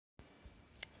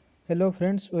Hello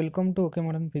friends, welcome to OK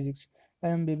Modern Physics. I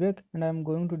am Vivek and I am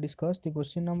going to discuss the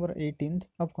question number 18th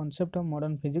of Concept of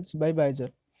Modern Physics by BIESER.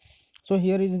 So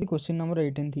here is the question number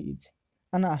 18th is: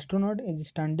 an astronaut is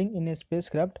standing in a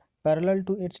spacecraft parallel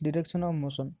to its direction of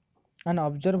motion. An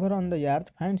observer on the earth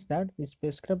finds that the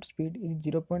spacecraft speed is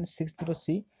 0.60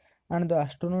 c and the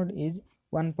astronaut is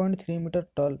 1.3 meter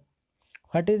tall.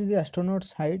 What is the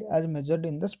astronaut's height as measured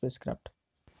in the spacecraft?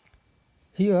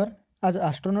 Here, as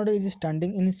astronaut is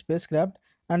standing in spacecraft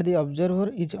and the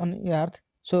observer is on Earth,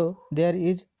 so there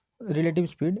is relative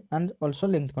speed and also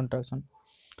length contraction.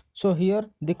 So here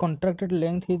the contracted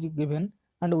length is given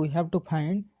and we have to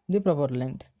find the proper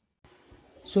length.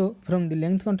 So from the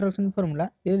length contraction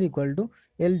formula, L equal to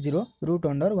L0 root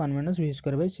under 1 minus v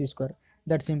square by c square.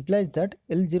 That implies that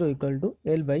L0 equal to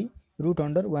L by root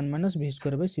under 1 minus v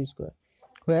square by c square,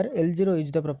 where L0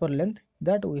 is the proper length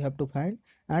that we have to find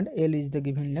and L is the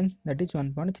given length, that is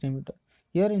 1.3 meter.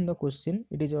 Here in the question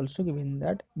it is also given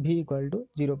that v equal to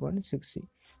 0.6 c.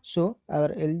 So our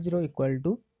L0 equal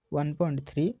to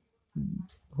 1.3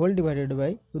 whole divided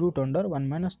by root under 1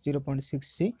 minus 0.6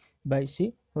 c by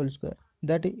c whole square,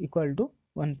 that is equal to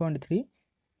 1.3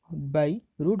 by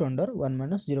root under 1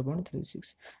 minus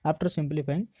 0.36. After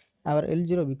simplifying, our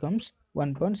L0 becomes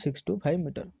 1.625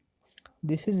 meter.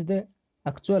 This is the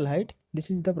actual height, this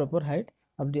is the proper height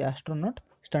of the astronaut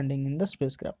standing in the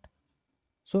spacecraft.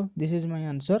 So this is my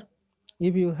answer.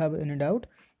 If you have any doubt,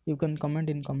 you can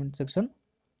comment in comment section.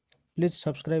 Please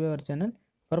subscribe our channel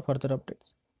for further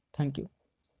updates. Thank you.